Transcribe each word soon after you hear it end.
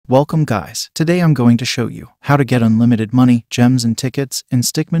Welcome guys, today I'm going to show you how to get unlimited money, gems and tickets in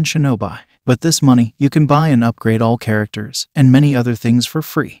Stickman Shinobi. With this money, you can buy and upgrade all characters and many other things for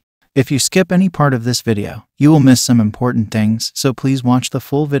free. If you skip any part of this video, you will miss some important things, so please watch the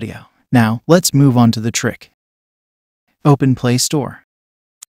full video. Now, let's move on to the trick. Open Play Store.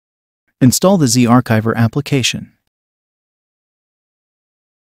 Install the Z Archiver application.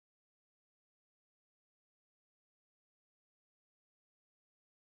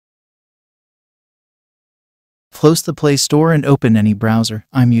 Close the Play Store and open any browser.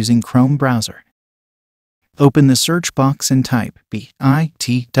 I'm using Chrome browser. Open the search box and type bit.ly/Stickman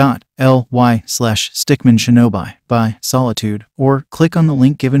Shinobi by Solitude, or click on the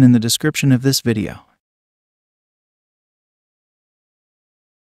link given in the description of this video.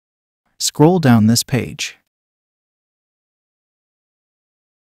 Scroll down this page.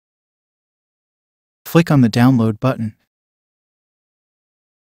 Click on the download button.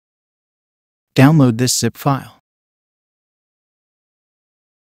 Download this zip file.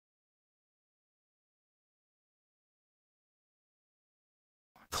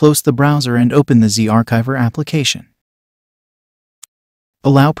 Close the browser and open the Z Archiver application.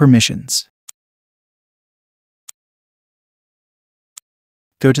 Allow permissions.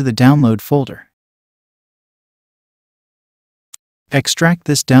 Go to the download folder. Extract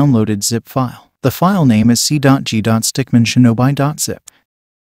this downloaded zip file. The file name is c.g.stickmanshinobi.zip.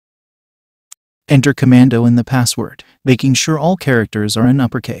 Enter commando in the password, making sure all characters are in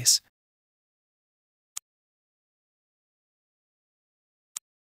uppercase.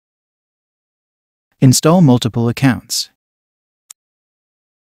 Install multiple accounts.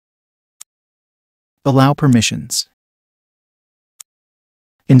 Allow permissions.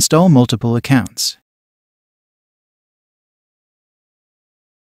 Install multiple accounts.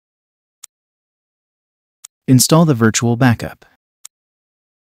 Install the virtual backup.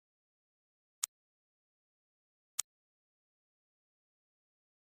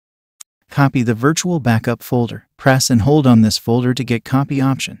 Copy the virtual backup folder. Press and hold on this folder to get copy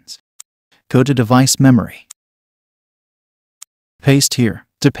options. Go to device memory. Paste here.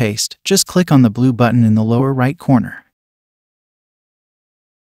 To paste, just click on the blue button in the lower right corner.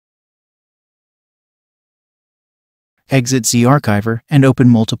 Exit Z Archiver and open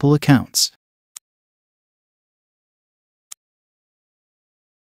multiple accounts.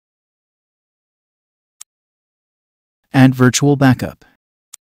 Add virtual backup.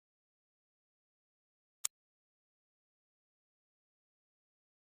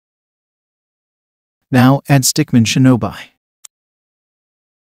 Now add Stickman Shinobi.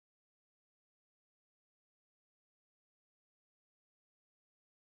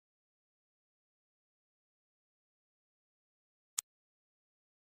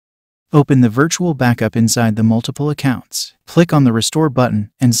 Open the virtual backup inside the multiple accounts. Click on the Restore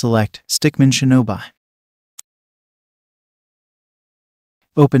button and select Stickman Shinobi.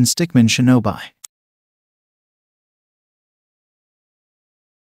 Open Stickman Shinobi.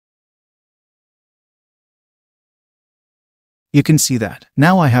 You can see that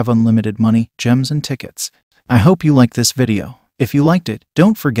now I have unlimited money, gems and tickets. I hope you liked this video. If you liked it,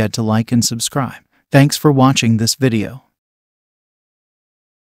 don't forget to like and subscribe. Thanks for watching this video.